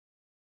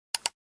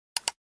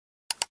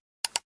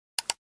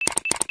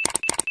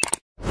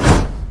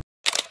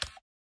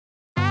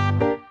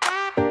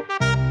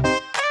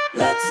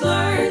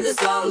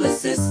solar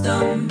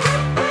system.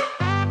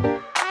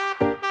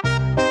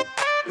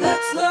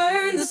 Let's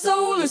learn the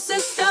solar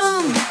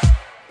system.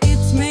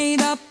 It's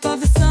made up of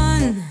the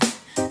sun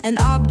and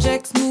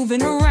objects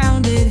moving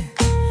around it.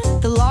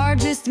 The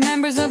largest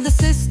members of the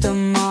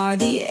system are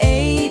the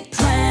 8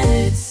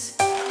 planets.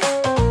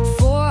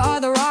 4 are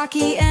the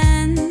rocky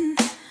and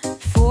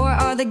 4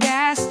 are the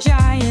gas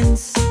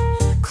giants.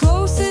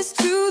 Closest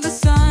to the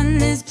sun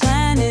is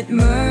planet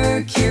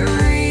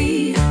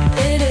Mercury.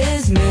 It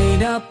is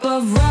made up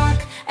of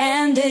rock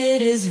and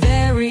it is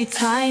very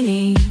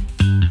tiny.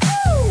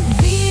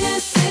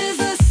 Venus is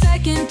the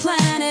second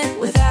planet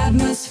with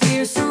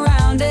atmosphere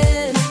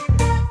surrounded,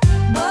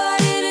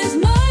 but it is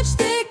much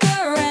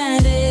thicker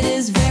and it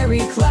is very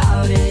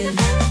clouded.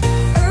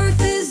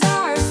 Earth is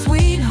our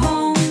sweet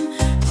home,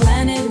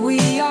 planet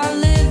we are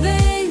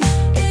living.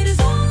 It is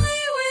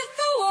only with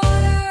the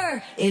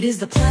water, it is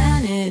the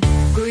planet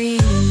green.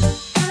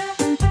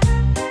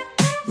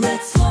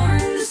 Let's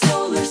learn the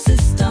solar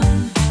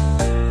system.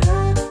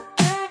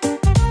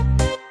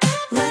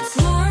 Let's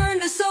learn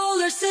the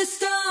solar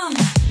system.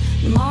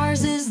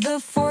 Mars is the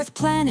 4th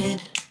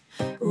planet.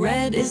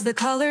 Red is the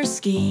color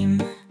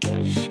scheme.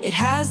 It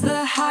has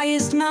the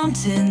highest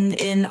mountain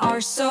in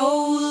our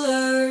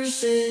solar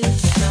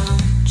system.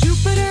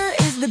 Jupiter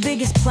is the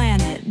biggest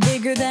planet,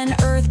 bigger than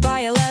Earth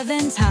by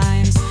 11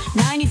 times.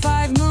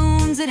 95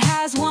 moons it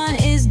has, one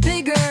is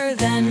bigger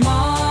than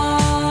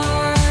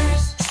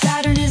Mars.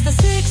 Saturn is the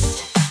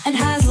 6th and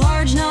has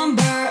large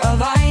number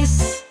of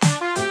ice.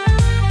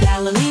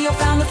 Galileo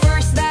found the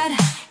first that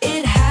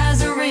it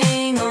has a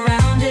ring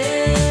around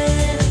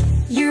it.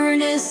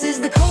 Uranus is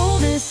the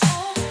coldest,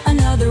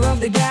 another of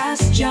the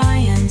gas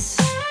giants.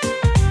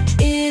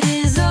 It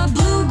is a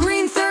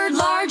blue-green 3rd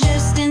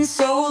largest in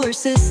solar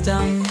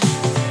system.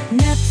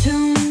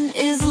 Neptune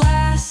is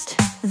last,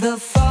 the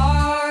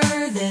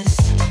farthest.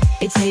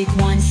 It takes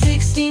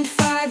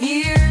 1/16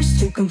 years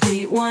to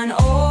complete one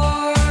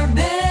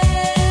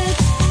orbit.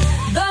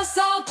 Thus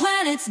all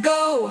planets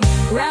go